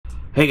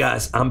Hey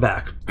guys, I'm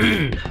back.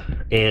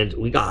 And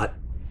we got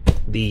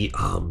the,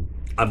 I'm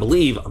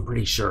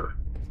pretty sure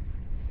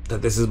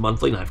that this is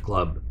Monthly Knife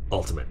Club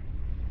Ultimate.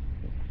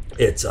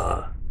 It's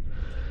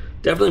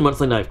definitely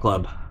Monthly Knife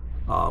Club.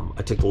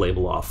 I took the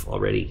label off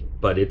already,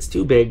 but it's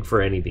too big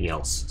for anything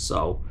else.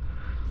 So,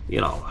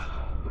 you know,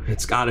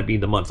 it's got to be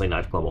the Monthly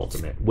Knife Club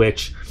Ultimate,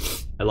 which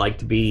I like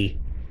to be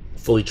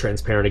fully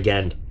transparent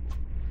again.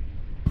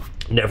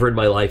 Never in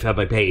my life have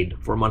I paid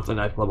for a Monthly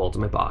Knife Club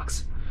Ultimate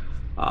box.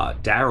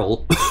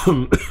 Daryl,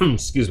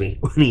 excuse me,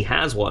 when he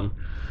has one,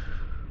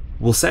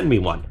 will send me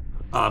one.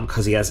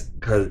 Because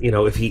you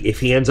know, if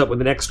he ends up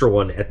with an extra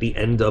one at the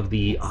end of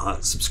the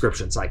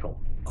subscription cycle.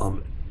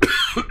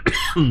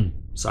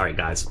 Sorry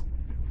guys,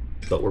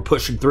 but we're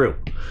pushing through.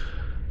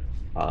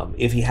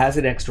 If he has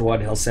an extra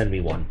one, he'll send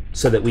me one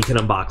so that we can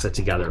unbox it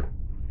together.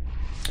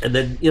 And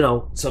then, you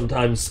know,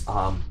 sometimes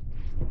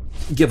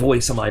give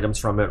away some items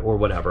from it or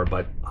whatever.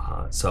 But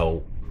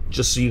so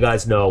just so you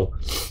guys know,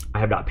 I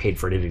have not paid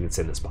for anything that's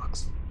in this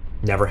box.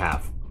 Never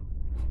have.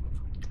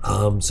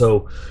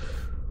 So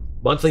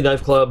Monthly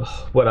Knife Club,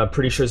 what I'm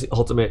pretty sure is the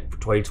Ultimate for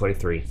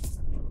 2023.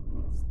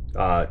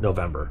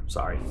 November,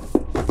 sorry.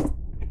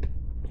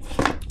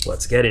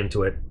 Let's get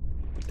into it.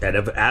 And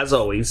as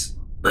always,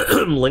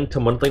 link to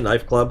Monthly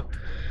Knife Club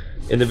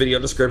in the video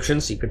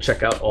description so you can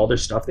check out all their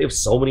stuff. They have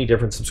so many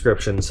different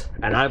subscriptions,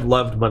 and I've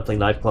loved Monthly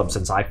Knife Club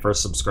since I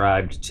first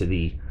subscribed to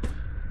the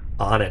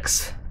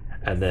Onyx,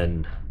 and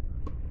then,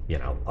 you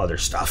know, other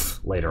stuff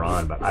later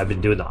on. But I've been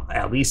doing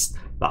at least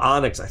the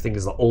Onyx, I think,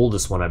 is the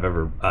oldest one I've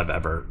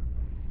ever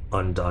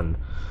undone.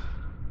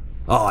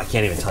 Oh, I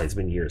can't even tell you. It's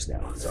been years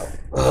now. So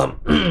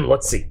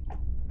let's see.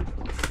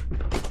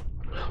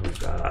 We've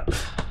got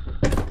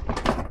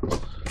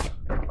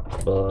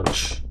a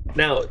bunch.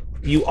 Now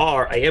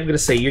I am gonna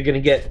say you're gonna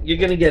get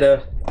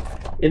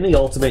in the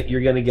Ultimate,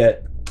 you're gonna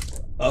get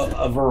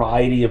a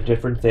variety of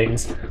different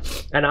things,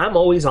 and I'm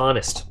always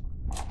honest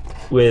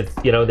with,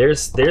 you know,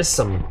 there's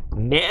some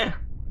meh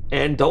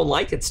and don't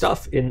like it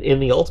stuff in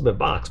the Ultimate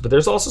box, but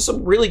there's also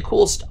some really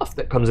cool stuff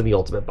that comes in the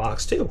Ultimate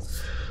box too.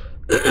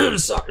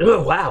 Sorry.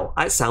 Oh, wow,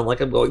 I sound like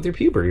I'm going through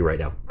puberty right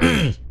now.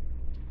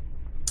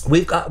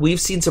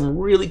 We've seen some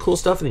really cool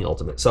stuff in the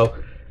Ultimate, so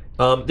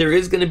there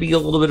is going to be a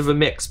little bit of a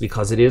mix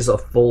because it is a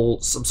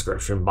full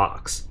subscription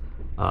box.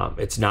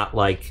 It's not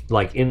like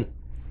in.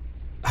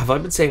 Have I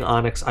been saying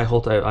Onyx? I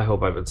hope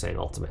I've been saying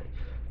Ultimate.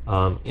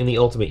 In the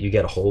Ultimate, you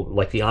get a whole,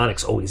 like the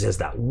Onyx always is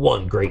that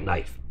one great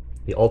knife.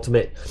 The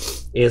Ultimate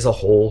is a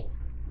whole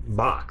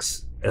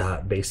box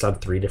based on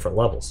 3 different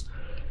levels.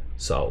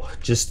 So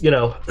just, you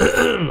know,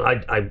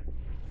 I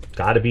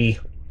got to be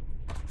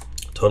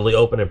totally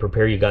open and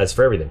prepare you guys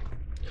for everything.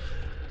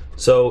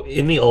 So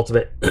in the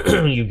Ultimate,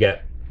 you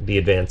get the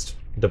Advanced,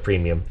 the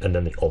Premium, and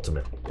then the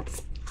Ultimate.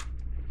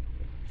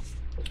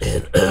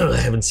 And I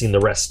haven't seen the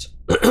rest,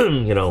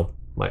 you know,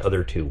 my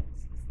other 2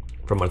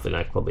 from Monthly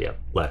Knife Club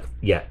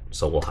yet,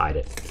 so we'll hide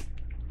it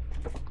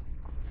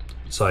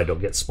so I don't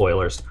get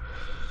spoilers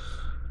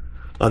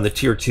on the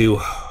Tier 2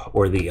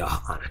 or the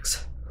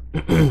Onyx.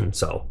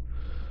 So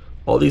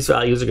all these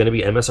values are going to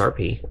be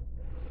MSRP,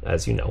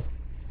 as you know,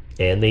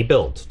 and they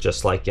build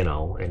just like, you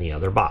know, any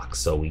other box.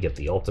 So we get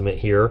the Ultimate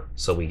here,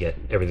 so we get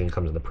everything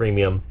comes in the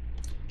Premium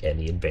and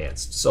the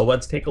Advanced. So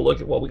let's take a look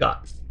at what we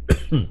got.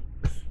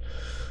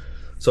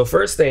 So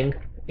first thing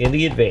in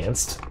the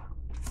Advanced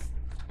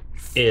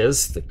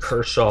is the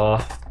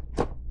Kershaw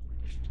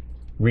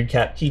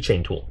Recap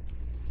Keychain Tool.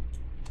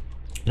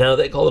 Now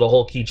they call it a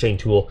whole keychain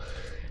tool.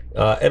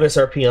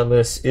 MSRP on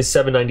this is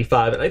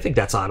 $7.95, and I think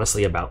that's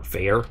honestly about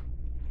fair.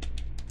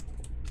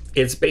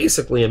 It's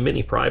basically a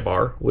mini pry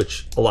bar,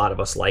 which a lot of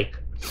us like,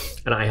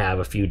 and I have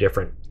a few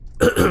different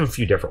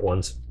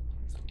ones.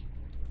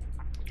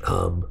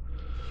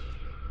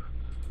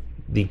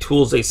 The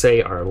tools they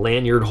say are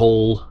lanyard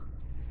hole,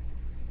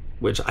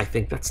 which I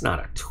think that's not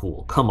a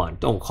tool. Come on,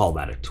 don't call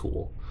that a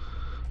tool.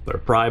 But a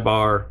pry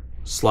bar,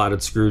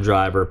 slotted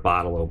screwdriver,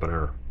 bottle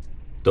opener,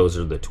 those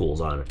are the tools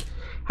on it.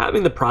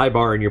 Having the pry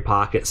bar in your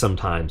pocket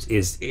sometimes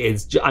is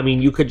I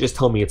mean, you could just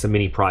tell me it's a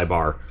mini pry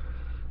bar,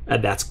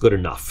 and that's good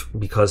enough,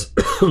 because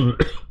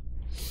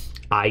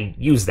I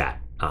use that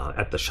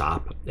at the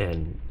shop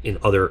and in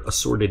other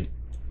assorted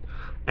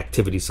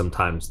activities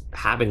sometimes.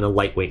 Having a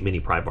lightweight mini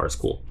pry bar is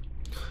cool.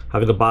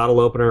 Having a bottle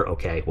opener,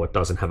 okay, what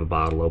doesn't have a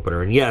bottle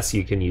opener? And yes,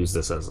 you can use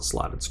this as a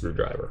slotted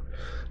screwdriver.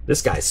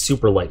 This guy's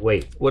super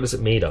lightweight. What is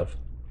it made of?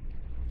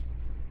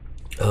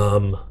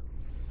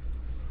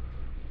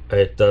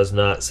 It does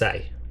not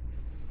say.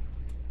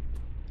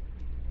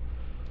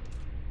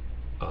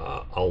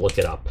 I'll look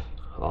it up.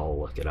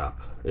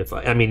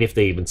 If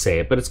they even say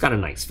it, but it's got a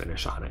nice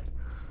finish on it.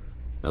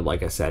 And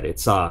like I said,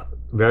 it's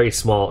very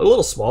small, a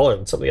little smaller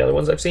than some of the other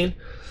ones I've seen,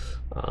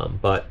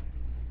 but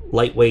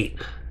lightweight.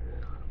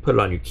 Put it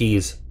on your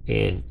keys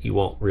and you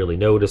won't really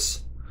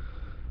notice.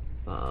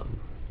 I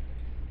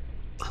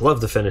love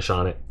the finish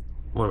on it.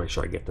 I want to make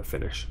sure I get the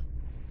finish.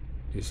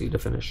 Do you see the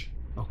finish?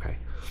 Okay.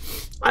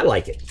 I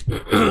like it.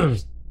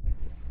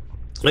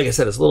 Like I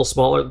said, it's a little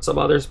smaller than some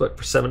others, but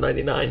for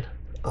 $7.99,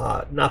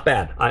 not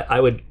bad. I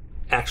would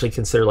actually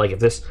consider, like, if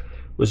this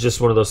was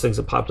just one of those things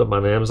that popped up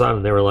on Amazon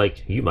and they were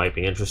like, you might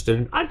be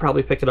interested, I'd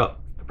probably pick it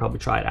up. I'd probably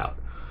try it out.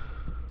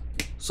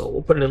 So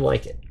we'll put it in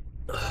like it.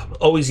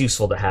 Always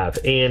useful to have.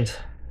 And,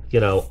 you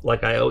know,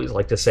 like I always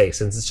like to say,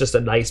 since it's just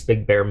a nice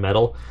big bare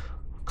metal,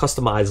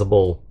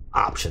 customizable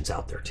options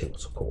out there too.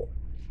 So cool.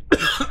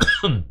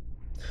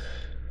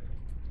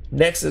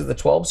 Next is the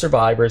 12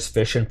 Survivors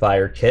Fish and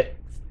Fire Kit,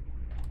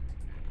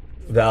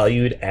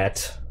 valued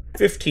at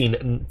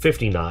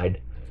 $15.59.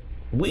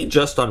 We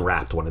just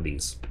unwrapped one of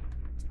these.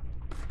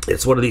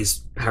 It's one of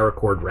these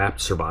paracord wrapped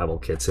survival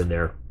kits in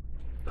there.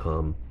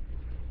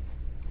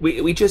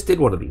 We just did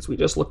one of these. We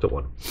just looked at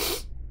one.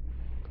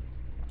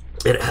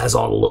 And it has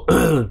all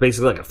the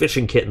basically like a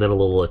fishing kit and then a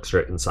little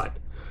extra inside.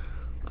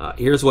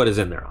 Here's what is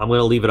in there. I'm going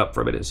to leave it up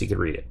for a minute so you can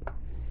read it.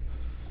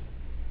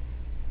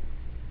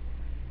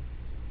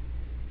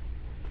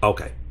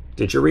 Okay.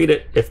 Did you read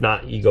it? If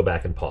not, you go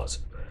back and pause.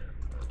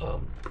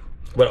 I'm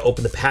going to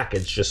open the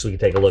package just so we can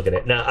take a look at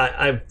it. Now,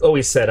 I've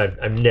always said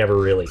I've never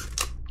really...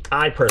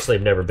 I personally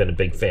have never been a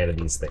big fan of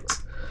these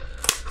things.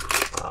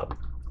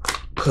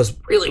 Because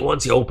really,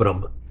 once you open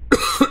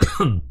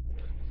them,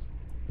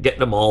 getting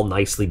them all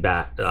nicely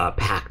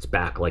packed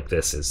back like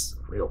this is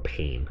a real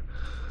pain.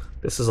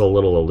 This is a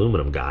little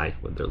aluminum guy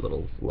with their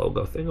little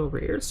logo thing over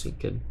here, so you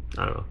can,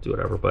 I don't know, do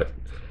whatever. But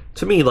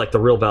to me, like, the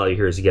real value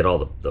here is you get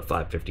all the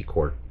 550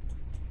 cord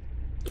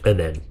and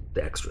then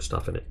the extra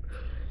stuff in it.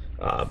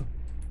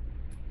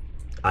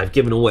 I've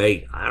given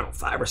away, I don't know,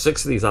 5 or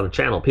 6 of these on the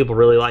channel. People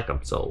really like them,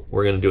 so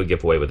we're going to do a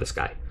giveaway with this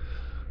guy.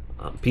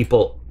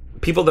 People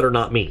that are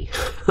not me,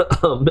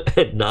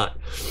 and not,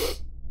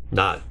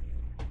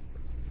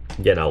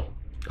 you know,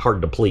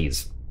 hard to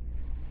please,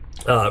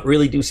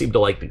 really do seem to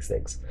like these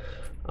things.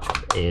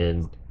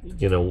 And,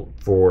 you know,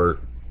 for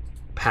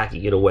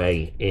packing it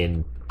away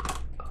in,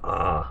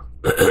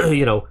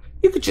 you know,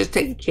 you could just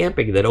take it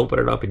camping and then open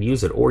it up and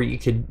use it, or you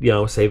could, you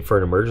know, save it for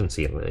an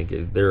emergency.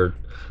 And they're,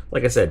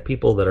 like I said,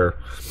 people that are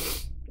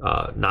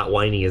not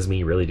whiny as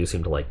me really do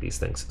seem to like these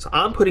things. So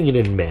I'm putting it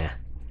in meh,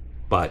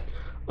 but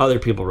other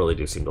people really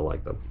do seem to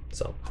like them.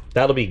 So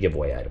that'll be a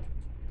giveaway item.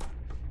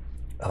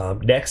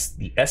 Next,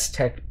 the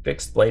S-Tech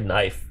fixed blade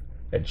knife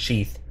and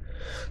sheath.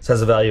 This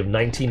has a value of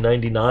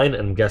 $19.99, and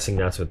I'm guessing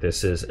that's what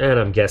this is. And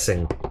I'm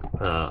guessing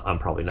I'm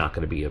probably not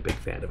going to be a big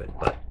fan of it,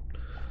 but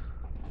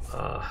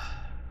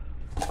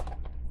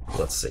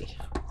let's see.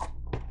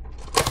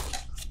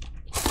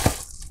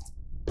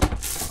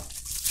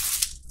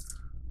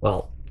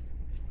 Well,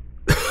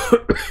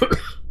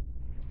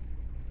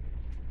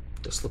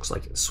 this looks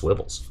like it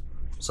swivels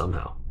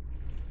somehow.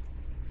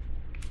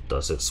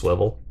 Does it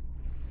swivel?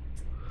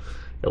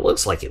 It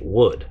looks like it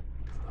would,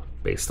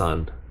 based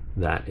on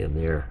that in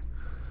there.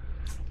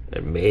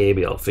 And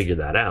maybe I'll figure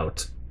that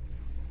out.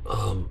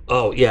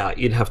 Oh, yeah,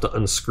 you'd have to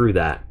unscrew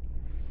that.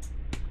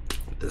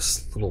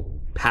 This little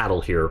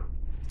paddle here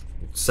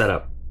set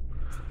up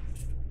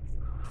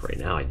right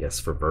now, I guess,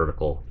 for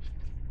vertical.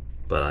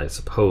 But I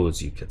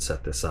suppose you could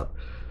set this up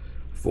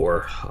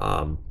for,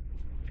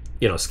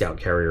 you know, scout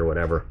carry or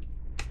whatever.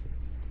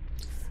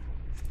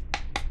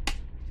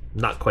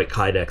 Not quite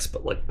Kydex,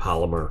 but like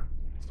polymer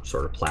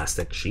sort of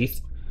plastic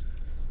sheath.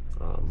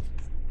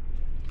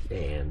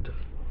 And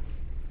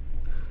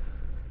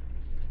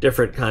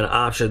different kind of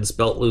options,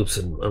 belt loops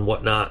and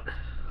whatnot.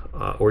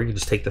 Or you can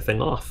just take the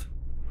thing off,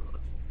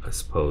 I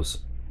suppose.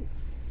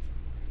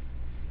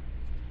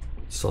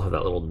 Still have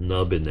that little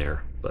nub in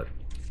there, but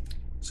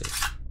let's see.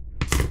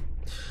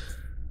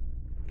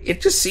 It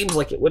just seems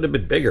like it would have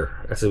been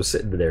bigger as it was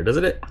sitting there,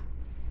 doesn't it?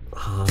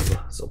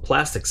 So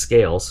plastic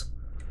scales.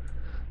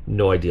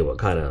 No idea what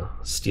kind of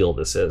steel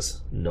this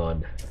is.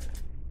 None.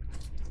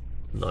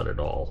 None at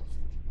all.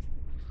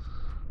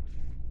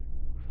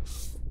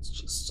 It's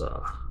just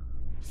sorry.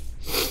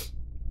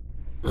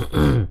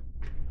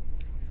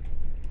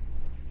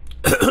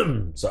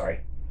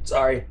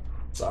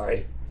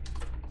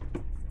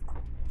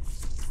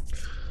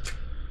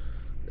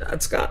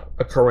 It's got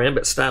a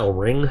karambit style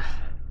ring.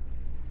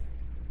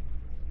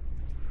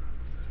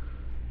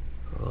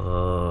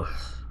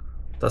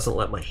 Doesn't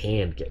let my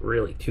hand get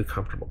really too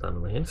comfortable down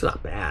in the hand. It's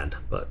not bad,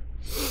 but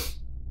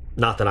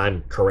not that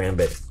I'm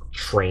karambit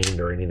trained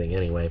or anything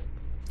anyway.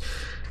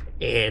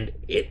 And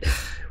it,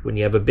 when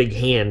you have a big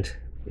hand,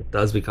 it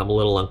does become a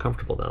little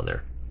uncomfortable down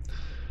there.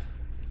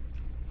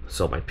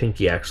 So my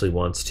pinky actually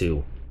wants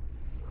to,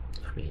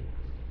 I mean,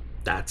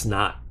 that's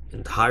not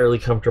entirely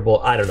comfortable.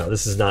 I don't know.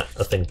 This is not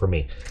a thing for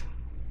me.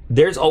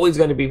 There's always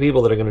going to be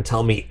people that are going to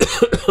tell me,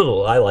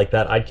 oh, I like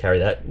that. I'd carry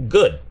that.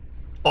 Good.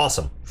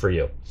 Awesome for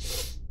you.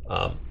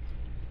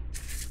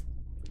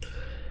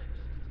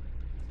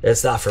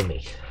 It's not for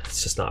me.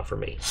 It's just not for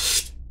me.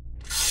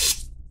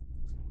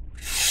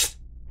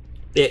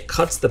 It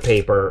cuts the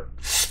paper.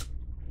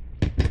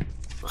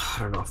 I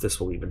don't know if this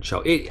will even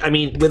show. I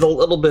mean, with a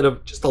little bit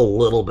of, just a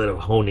little bit of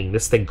honing,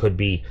 this thing could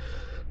be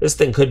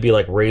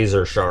like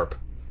razor sharp.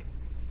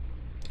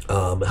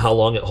 How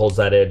long it holds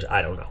that edge,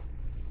 I don't know.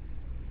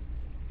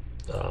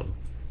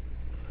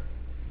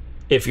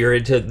 If you're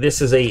into,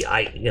 this is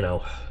you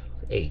know,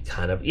 a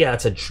kind of, yeah,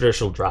 it's a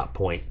traditional drop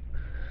point.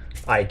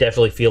 I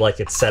definitely feel like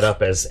it's set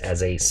up as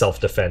a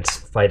self-defense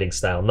fighting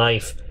style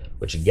knife,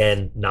 which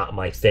again, not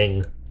my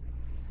thing.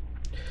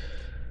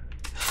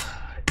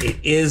 It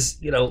is,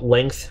 you know,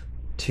 length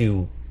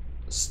to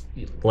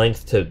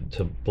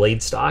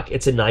blade stock.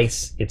 It's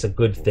a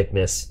good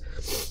thickness.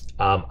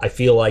 I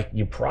feel like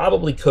you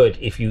probably could,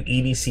 if you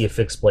EDC a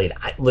fixed blade.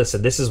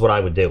 Listen, this is what I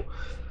would do.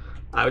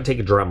 I would take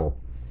a Dremel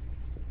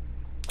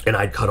and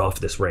I'd cut off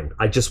this ring.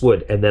 I just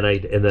would, and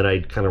then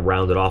I'd kind of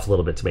round it off a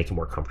little bit to make it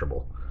more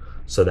comfortable,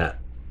 so that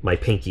my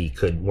pinky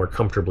could more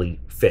comfortably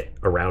fit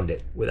around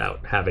it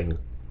without having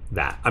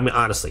that. I mean,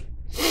 honestly,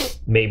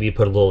 maybe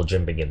put a little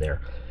jimping in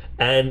there.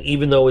 And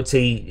even though it's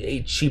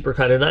a cheaper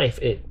kind of knife,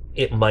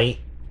 it might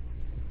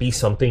be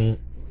something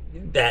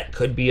that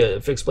could be a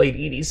fixed blade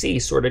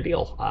EDC sort of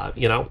deal,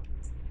 you know.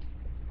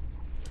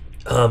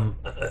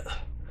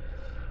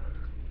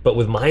 But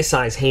with my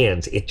size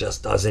hands, it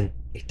just doesn't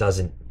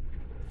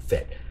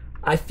fit.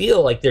 I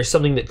feel like there's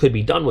something that could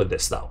be done with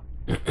this, though.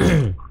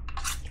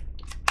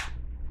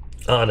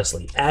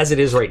 Honestly, as it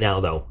is right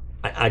now, though,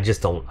 I'm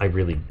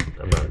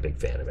not a big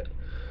fan of it.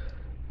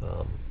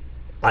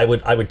 I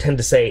would tend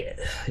to say,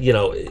 you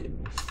know,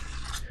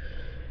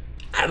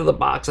 out of the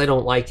box, I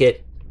don't like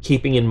it,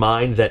 keeping in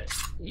mind that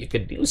you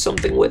could do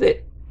something with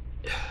it.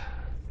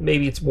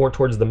 Maybe it's more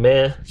towards the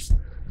meh,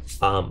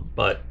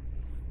 but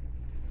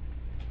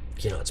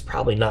you know, it's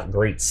probably not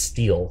great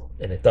steel,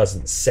 and it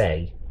doesn't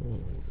say.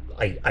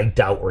 I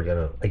doubt we're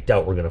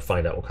gonna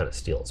find out what kind of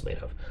steel it's made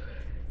of.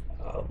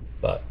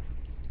 But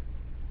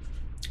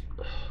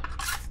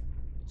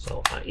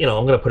so you know,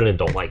 I'm gonna put it in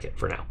don't like it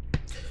for now.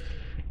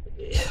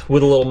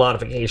 With a little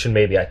modification,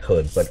 maybe I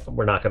could, but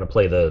we're not gonna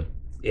play the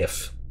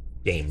if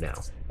game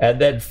now. And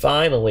then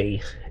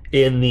finally,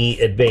 in the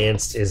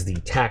advanced is the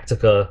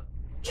Tactica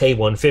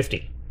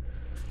K150.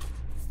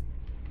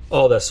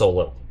 Oh, that's so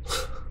little.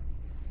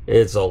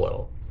 It's so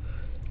little.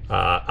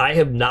 I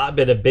have not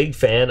been a big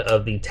fan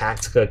of the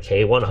Tactica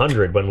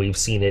K100 when we've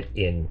seen it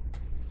in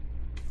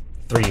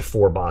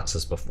 3-4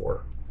 boxes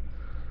before.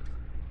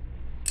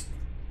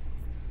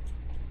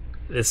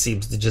 This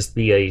seems to just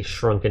be a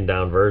shrunken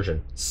down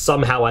version.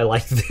 Somehow I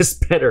like this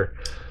better.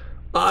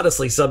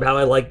 Honestly, somehow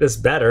I like this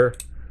better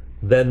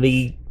than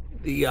the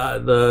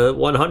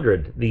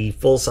 100, the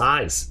full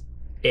size.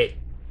 It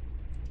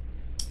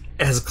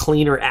has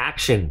cleaner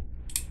action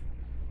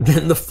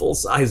than the full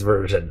size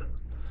version.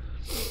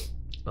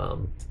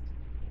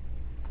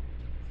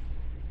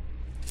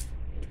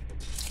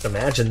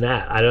 Imagine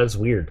that. I know it's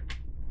weird.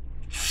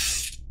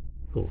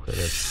 Ooh, and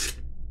it's,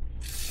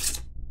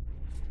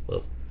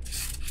 well,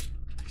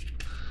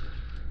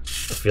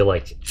 I feel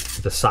like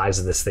the size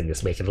of this thing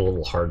is making it a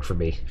little hard for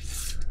me.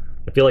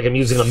 I feel like I'm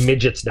using a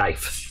midget's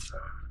knife.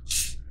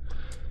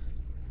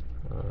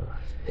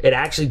 It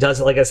actually does,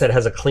 like I said,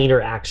 has a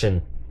cleaner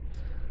action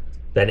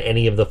than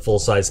any of the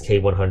full-size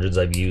K100s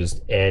I've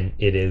used, and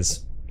it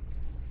is...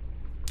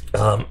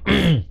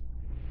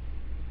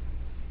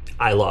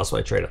 I lost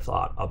my train of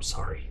thought. I'm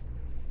sorry.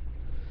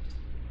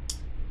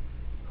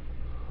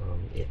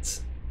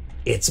 It's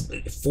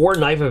for a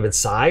knife of its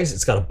size,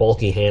 it's got a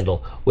bulky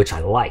handle, which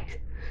I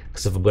like.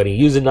 Because if I'm going to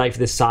use a knife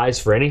this size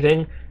for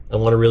anything, I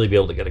want to really be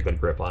able to get a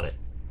good grip on it.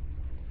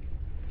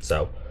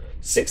 So,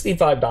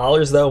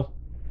 $65 though.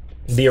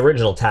 The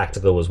original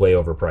Tactica was way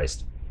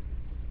overpriced.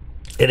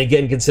 And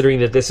again, considering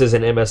that this is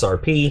an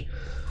MSRP,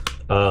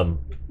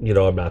 you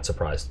know, I'm not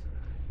surprised.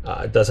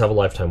 It does have a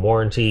lifetime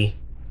warranty.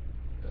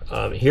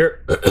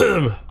 Here,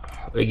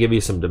 they give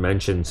you some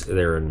dimensions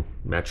there in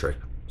metric.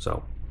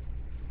 So,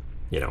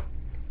 you know,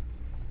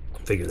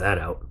 figure that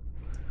out.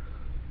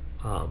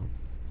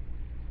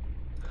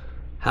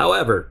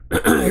 However,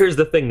 here's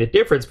the thing. The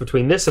difference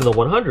between this and the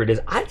 100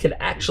 is I could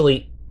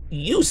actually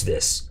use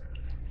this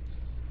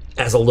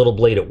as a little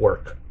blade at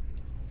work.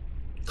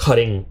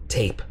 Cutting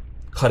tape,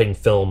 cutting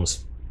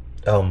films,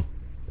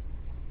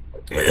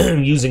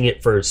 using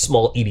it for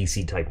small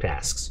EDC type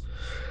tasks.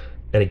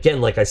 And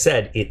again, like I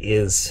said,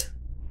 it's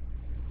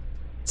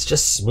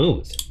just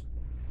smooth.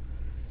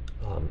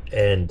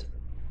 And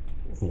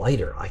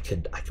lighter. I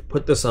could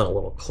put this on a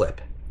little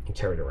clip and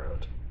carry it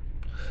around.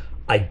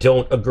 I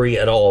don't agree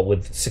at all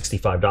with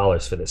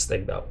 $65 for this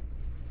thing, though.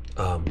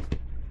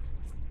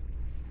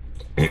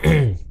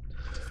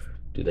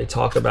 Do they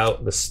talk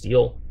about the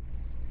steel?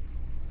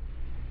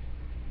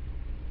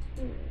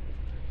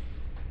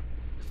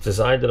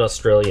 Designed in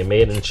Australia,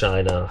 made in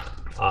China.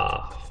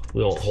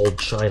 We won't hold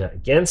China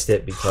against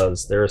it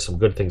because there are some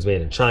good things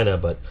made in China,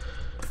 but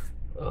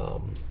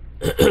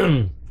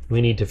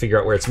we need to figure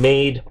out where it's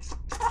made.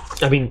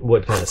 I mean,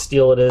 what kind of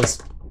steel it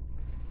is.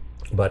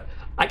 But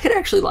I could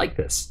actually like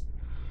this.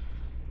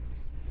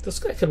 This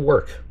guy could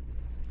work.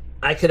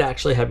 I could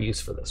actually have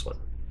use for this one.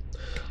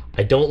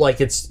 I don't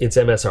like its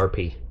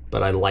MSRP,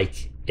 but I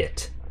like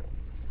it.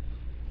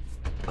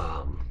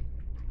 I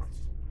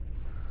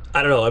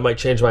don't know. I might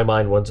change my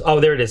mind once.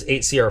 Oh, there it is.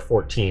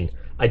 8CR14.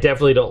 I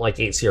definitely don't like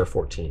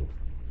 8CR14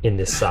 in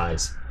this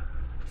size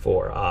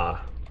for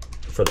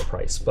the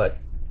price. But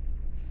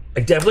I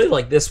definitely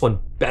like this one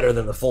better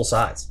than the full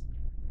size.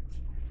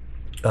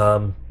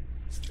 I'll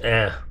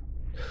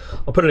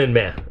put it in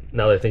meh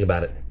now that I think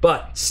about it.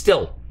 But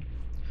still,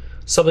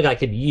 something I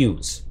could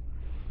use.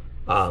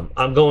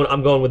 I'm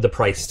going with the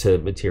price to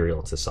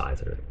material to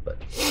size, but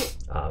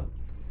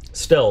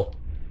still,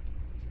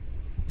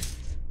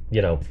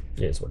 you know,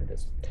 it is what it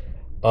is.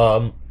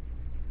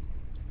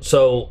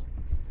 So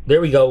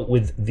there we go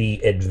with the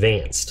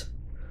advanced.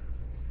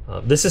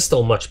 This is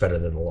still much better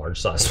than the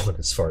large size one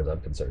as far as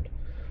I'm concerned.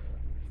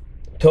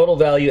 Total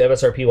value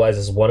MSRP wise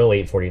is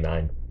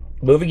 $108.49.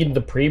 Moving into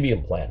the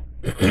premium plan.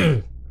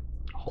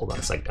 Hold on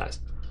a second, guys.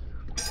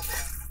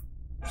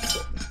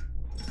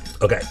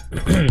 Okay.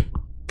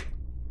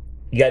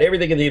 You got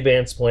everything in the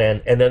advanced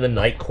plan, and then the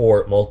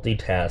Nightcore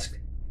multitask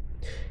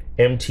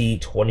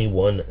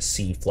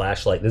MT21C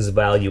flashlight. This is a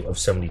value of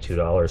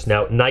 $72.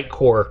 Now,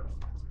 Nightcore,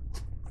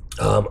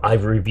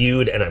 I've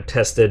reviewed and I've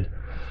tested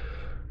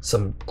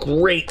some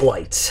great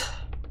lights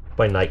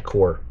by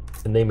Nightcore,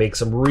 and they make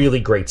some really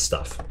great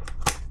stuff.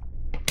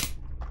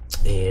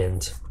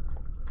 And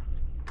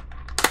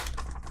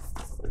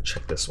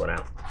check this one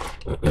out.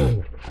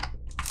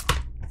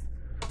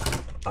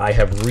 I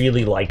have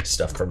really liked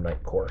stuff from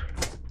Nightcore.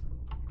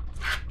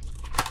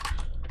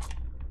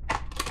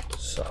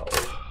 So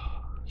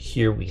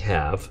here we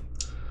have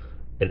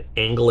an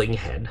angling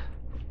head,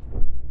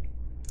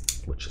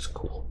 which is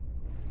cool.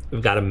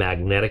 We've got a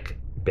magnetic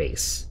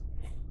base,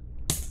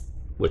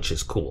 which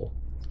is cool.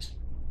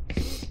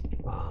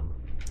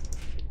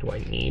 Do I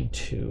need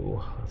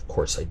to? Of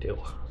course I do.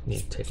 I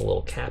need to take a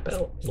little cap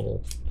out, a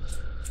little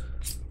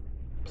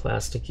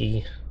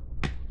plasticky.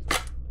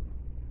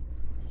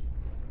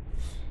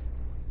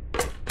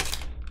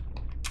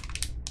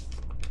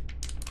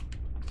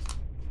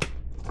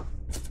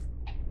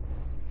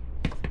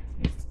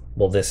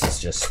 Well, this is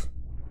just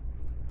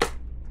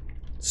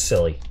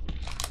silly.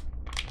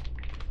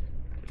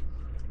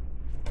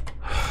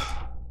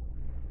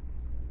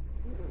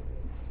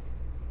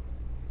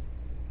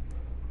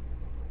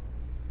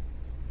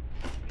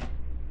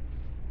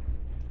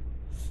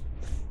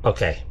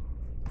 Okay.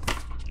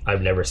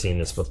 I've never seen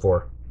this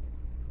before.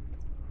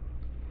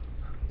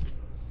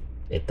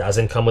 It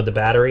doesn't come with the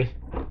battery.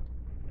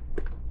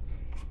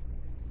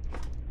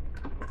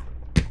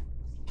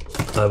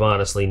 I've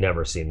honestly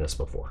never seen this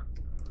before.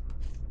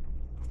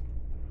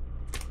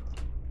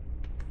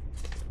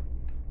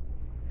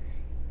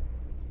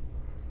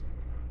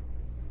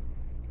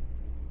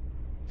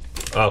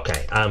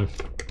 Okay,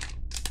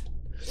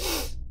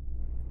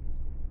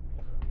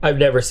 I've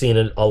never seen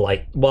a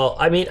light. Well,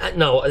 I mean,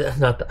 no,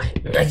 not that,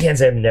 I can't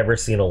say I've never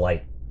seen a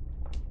light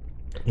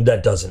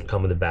that doesn't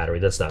come with a battery.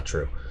 That's not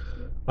true.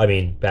 I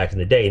mean, back in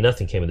the day,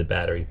 nothing came with a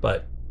battery,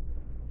 but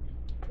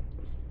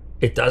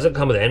it doesn't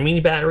come with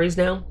any batteries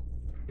now.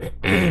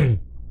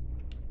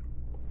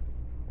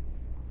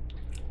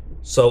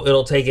 So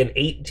it'll take an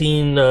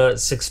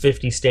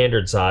 18650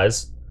 standard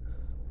size.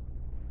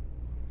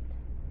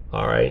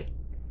 All right.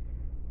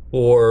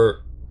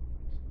 Or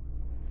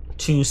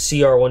two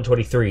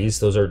CR123s.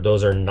 Those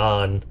are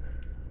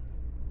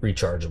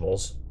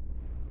non-rechargeables.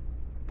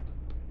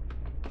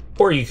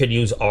 Or you could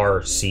use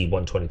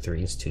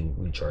RC123s, two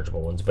rechargeable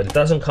ones, but it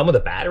doesn't come with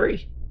a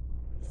battery.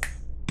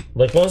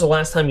 Like, when was the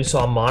last time you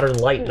saw a modern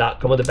light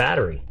not come with a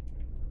battery?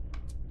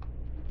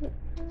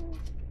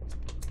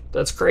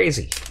 That's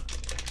crazy.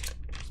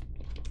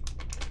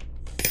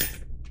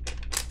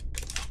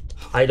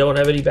 I don't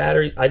have any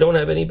battery. I don't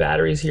have any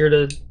batteries here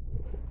to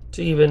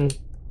even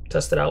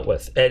test it out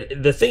with.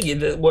 And the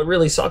thing, what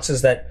really sucks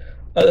is that,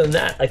 other than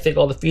that, I think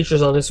all the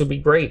features on this would be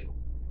great.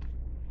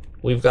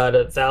 We've got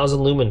a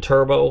 1000 lumen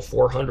turbo,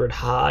 400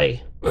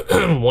 high,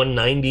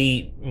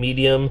 190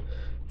 medium,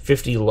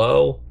 50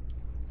 low.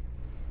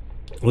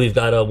 We've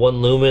got a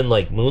 1 lumen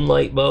like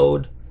moonlight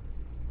mode.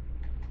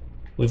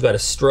 We've got a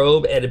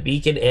strobe and a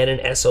beacon and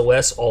an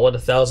SOS all at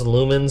 1000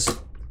 lumens.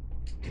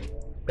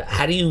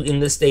 How do you, in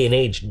this day and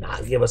age,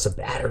 not give us a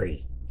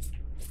battery?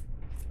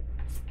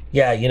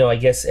 Yeah, you know, I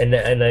guess, and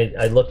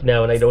I look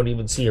now and I don't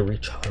even see a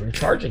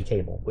recharging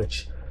cable,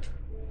 which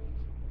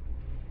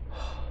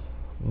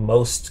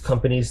most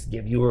companies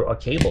give you a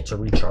cable to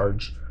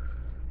recharge,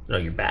 you know,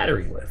 your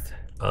battery with.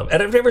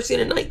 And I've never seen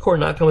a Nightcore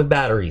not come with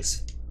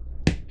batteries.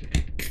 I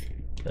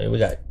mean, we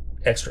got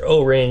extra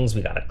O-rings,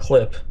 we got a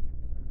clip,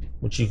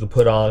 which you could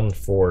put on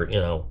for, you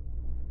know,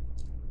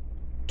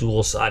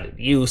 dual-sided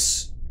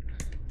use.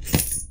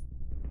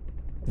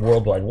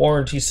 Worldwide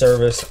warranty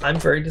service. I'm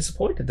very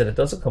disappointed that it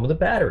doesn't come with a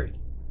battery.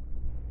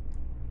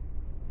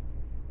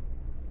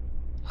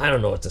 I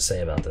don't know what to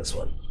say about this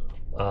one.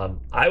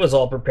 I was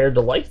all prepared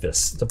to like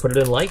this, to put it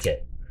in like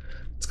it.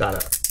 It's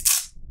got a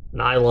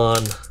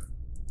nylon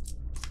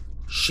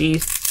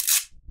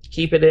sheath.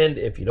 Keep it in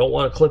if you don't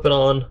want to clip it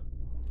on.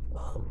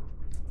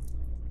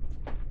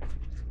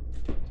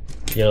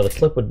 You know, the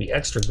clip would be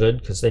extra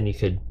good because then you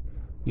could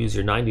use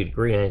your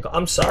 90-degree angle.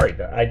 I'm sorry,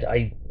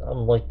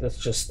 I'm like, this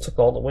just took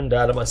all the wind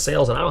out of my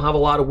sails, and I don't have a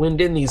lot of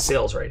wind in these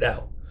sails right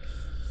now.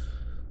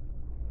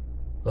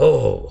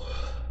 Oh.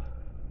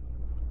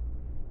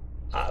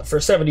 for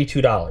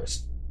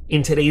 $72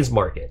 in today's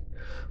market.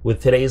 With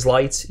today's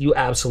lights, you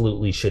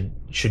absolutely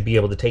should be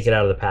able to take it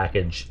out of the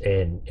package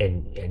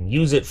and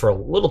use it for a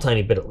little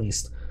tiny bit at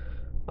least,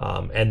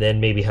 and then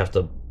maybe have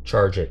to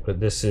charge it. But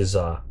this is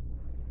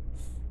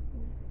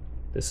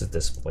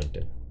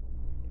disappointing.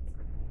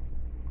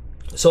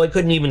 So I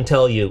couldn't even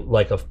tell you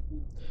like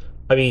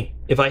I mean,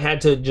 if I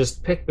had to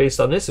just pick based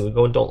on this, it would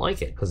go and don't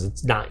like it because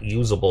it's not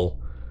usable,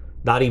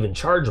 not even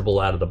chargeable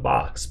out of the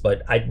box.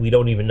 But we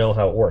don't even know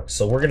how it works.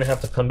 So we're gonna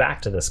have to come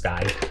back to this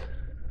guy.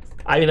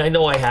 I mean, I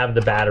know I have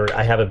the battery.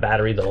 I have a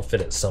battery that'll fit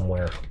it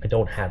somewhere. I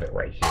don't have it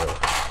right here.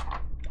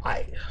 All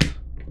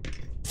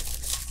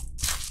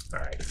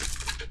right.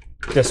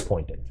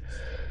 Disappointing.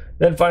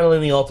 Then finally,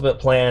 in the ultimate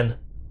plan,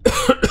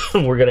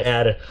 we're going to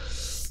add an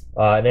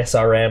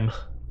SRM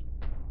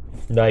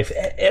knife.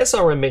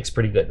 SRM makes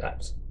pretty good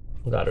knives,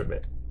 gotta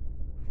admit.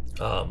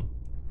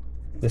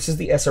 This is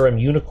the SRM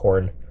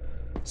Unicorn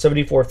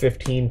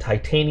 7415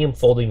 titanium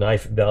folding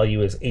knife.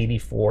 Value is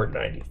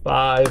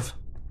 $84.95.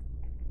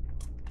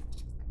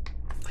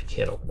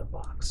 Can't open the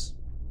box.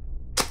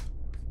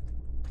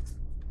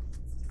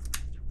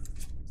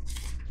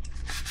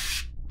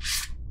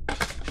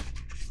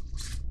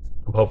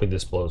 I'm hoping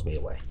this blows me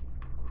away.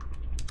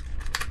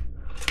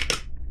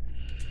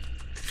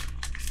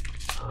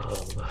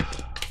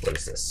 What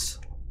is this?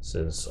 This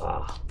is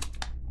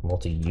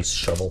multi-use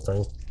shovel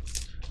thing.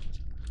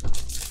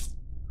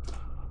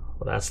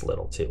 Well, that's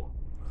little too.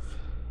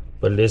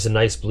 But it is a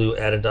nice blue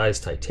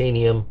anodized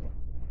titanium.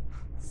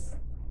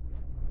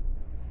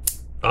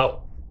 Oh.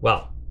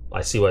 Well,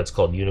 I see why it's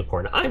called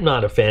Unicorn. I'm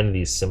not a fan of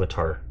these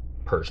scimitar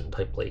Persian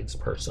type blades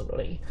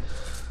personally.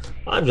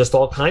 I'm just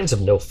all kinds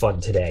of no fun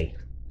today.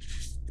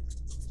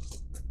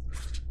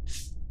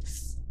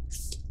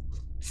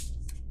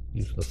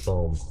 Use the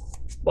foam.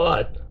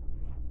 But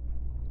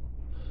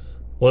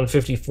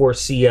 154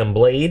 cm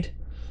blade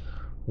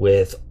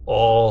with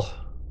all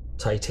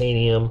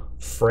titanium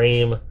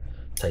frame,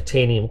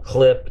 titanium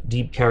clip,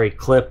 deep carry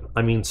clip.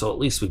 I mean, so at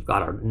least we've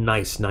got a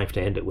nice knife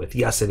to end it with.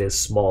 Yes, it is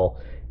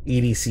small.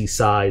 EDC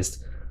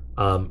sized.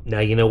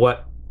 Now you know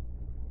what,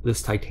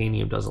 this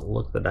titanium doesn't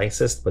look the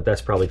nicest, but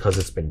that's probably because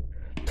it's been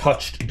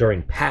touched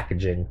during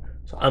packaging.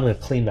 So I'm going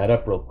to clean that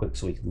up real quick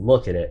so we can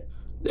look at it.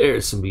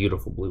 There's some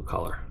beautiful blue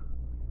color.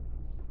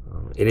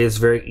 It is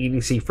very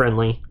EDC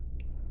friendly,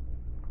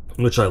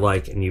 which I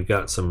like, and you've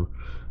got some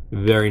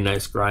very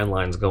nice grind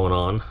lines going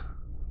on.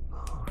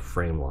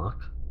 Frame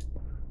lock,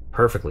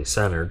 perfectly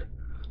centered.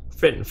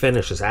 Fit and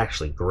finish is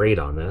actually great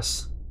on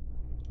this.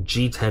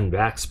 G10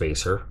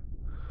 backspacer.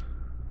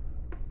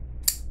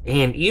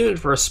 And even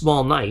for a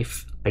small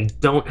knife, I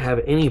don't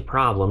have any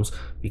problems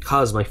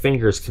because my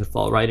fingers can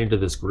fall right into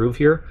this groove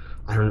here.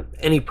 I don't have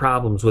any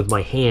problems with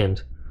my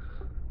hand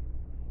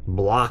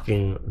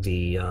blocking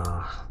the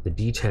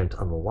detent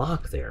on the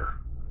lock there.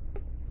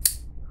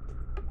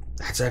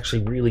 That's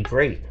actually really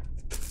great.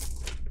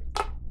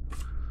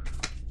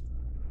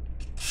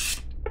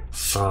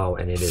 Oh,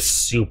 and it is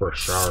super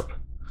sharp.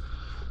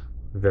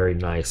 Very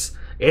nice.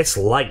 It's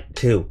light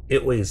too.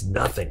 It weighs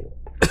nothing.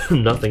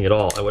 Nothing at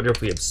all. I wonder if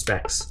we have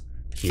specs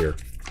here.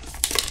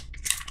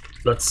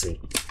 Let's see.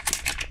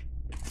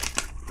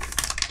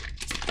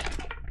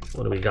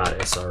 What do we got,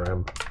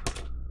 SRM?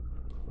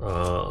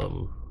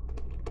 Well,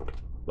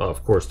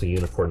 of course the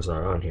Unicorn's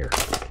not on here.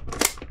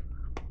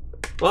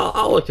 Well,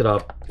 I'll look it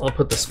up. I'll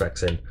put the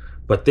specs in.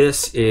 But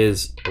this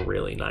is a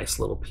really nice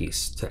little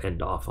piece to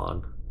end off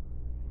on.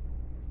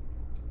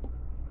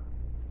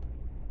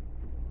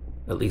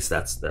 At least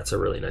that's a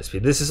really nice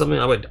piece. This is something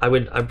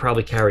I'd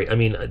probably carry. I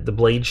mean, the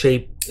blade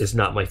shape is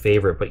not my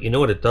favorite, but you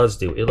know what it does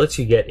do? It lets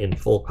you get in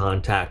full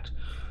contact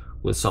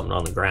with something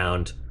on the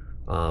ground.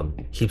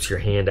 Keeps your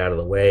hand out of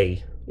the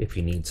way if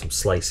you need some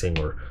slicing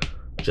or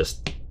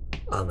just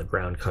on the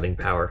ground cutting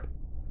power.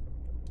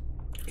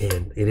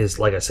 And it is,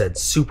 like I said,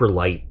 super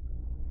light.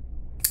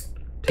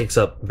 Takes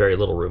up very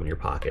little room in your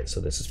pocket, so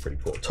this is pretty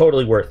cool.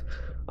 Totally worth,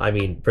 I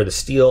mean, for the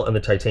steel and the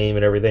titanium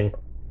and everything,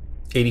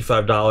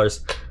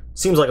 $85.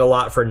 Seems like a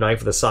lot for a knife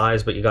of the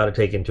size, but you got to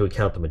take into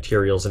account the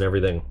materials and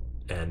everything,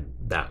 and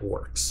that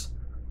works.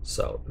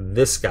 So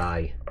this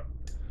guy,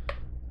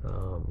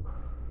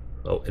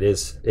 oh, it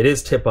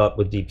is tip up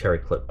with deep carry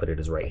clip, but it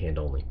is right hand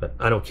only. But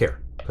I don't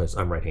care because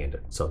I'm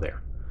right-handed, so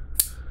there.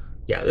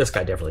 Yeah, this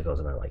guy definitely goes,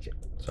 and I like it.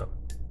 So,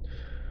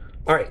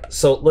 all right,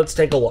 so let's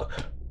take a look.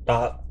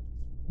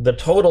 The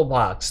total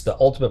box, the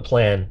ultimate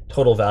plan,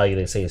 total value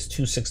they say is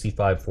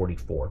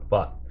 $265.44,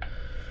 but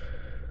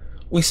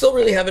we still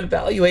really haven't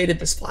evaluated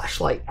this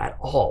flashlight at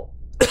all.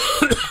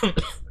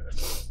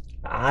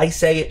 I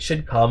say it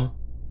should come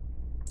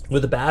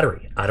with a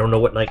battery. I don't know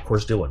what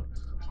Nitecore's doing.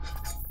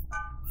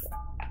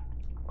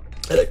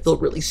 And I feel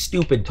really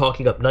stupid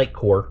talking up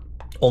Nitecore,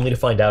 only to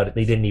find out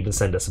they didn't even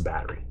send us a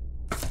battery.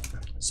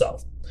 So,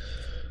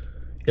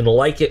 in the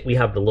like it, we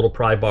have the little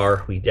pry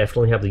bar. We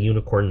definitely have the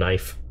Unicorn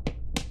knife.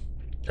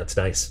 That's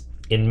nice.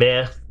 In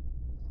meh,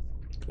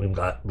 we've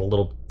got the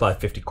little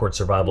 550 quart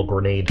survival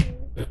grenade.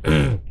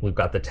 We've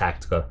got the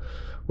Tactica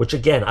which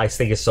again, I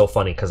think is so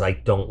funny because I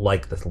don't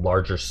like the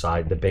larger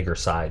side, the bigger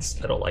size.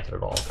 I don't like it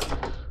at all.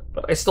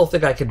 But I still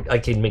think I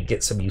can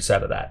get some use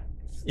out of that.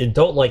 And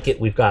don't like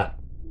it, we've got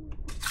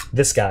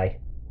this guy.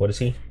 What is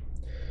he?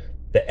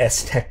 The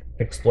S-Tech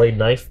fixed blade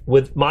knife.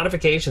 With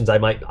modifications, I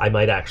might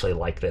actually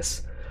like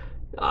this.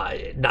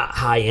 Not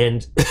high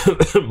end.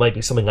 Might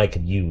be something I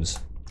could use.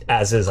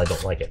 As is, I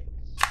don't like it.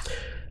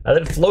 And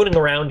then floating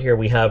around here,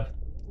 we have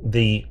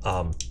the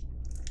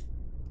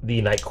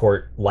Night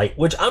Court light,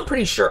 which I'm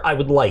pretty sure I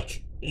would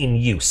like in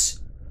use.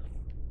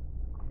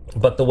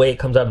 But the way it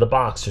comes out of the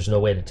box, there's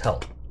no way to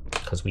tell,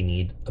 because we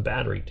need a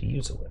battery to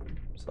use it with.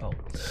 So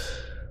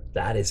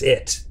that is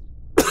it.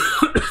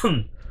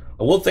 I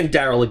will thank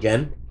Daryl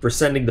again for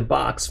sending the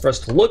box for us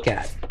to look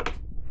at.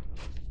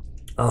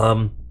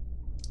 I'm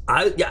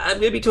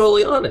gonna be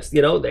totally honest.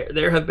 You know,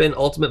 there have been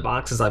Ultimate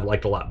boxes I've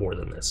liked a lot more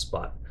than this,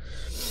 but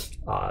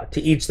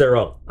to each their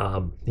own.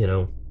 You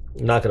know,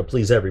 I'm not gonna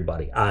please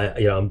everybody.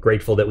 I'm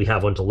grateful that we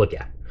have one to look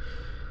at.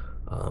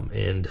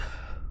 And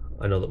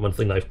I know that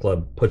Monthly Knife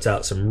Club puts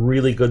out some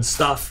really good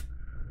stuff.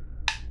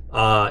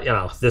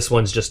 This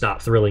one's just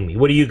not thrilling me.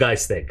 What do you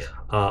guys think?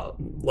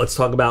 Let's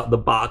talk about the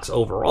box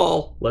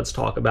overall. Let's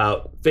talk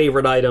about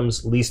favorite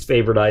items, least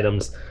favorite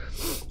items.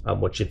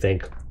 What you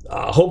think?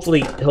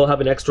 Hopefully he'll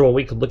have an extra one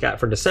we could look at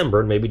for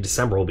December, and maybe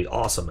December will be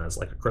awesome as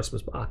like a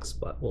Christmas box,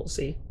 but we'll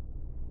see.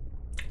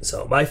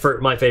 So my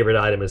favorite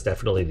item is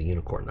definitely the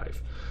unicorn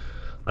knife.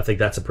 I think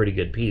that's a pretty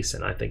good piece,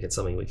 and I think it's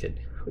something we could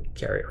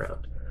carry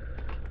around.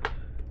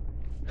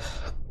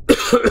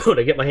 When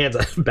I get my hands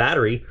on a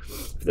battery,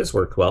 if this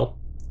worked well,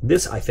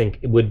 this I think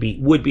it would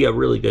be a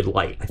really good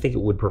light. I think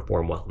it would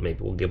perform well. Maybe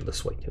we'll give it a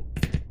swing too.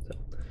 So.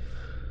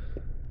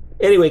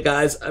 Anyway,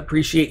 guys, I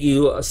appreciate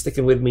you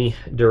sticking with me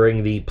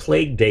during the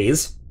plague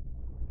days.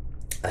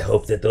 I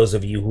hope that those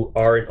of you who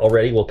aren't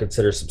already will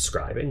consider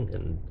subscribing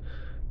and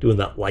doing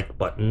that like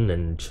button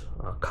and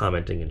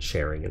commenting and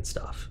sharing and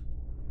stuff.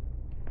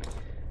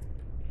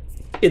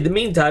 In the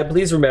meantime,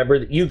 please remember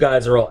that you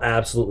guys are all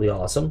absolutely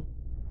awesome.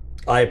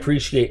 I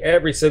appreciate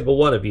every single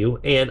one of you,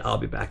 and I'll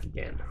be back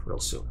again real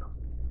soon.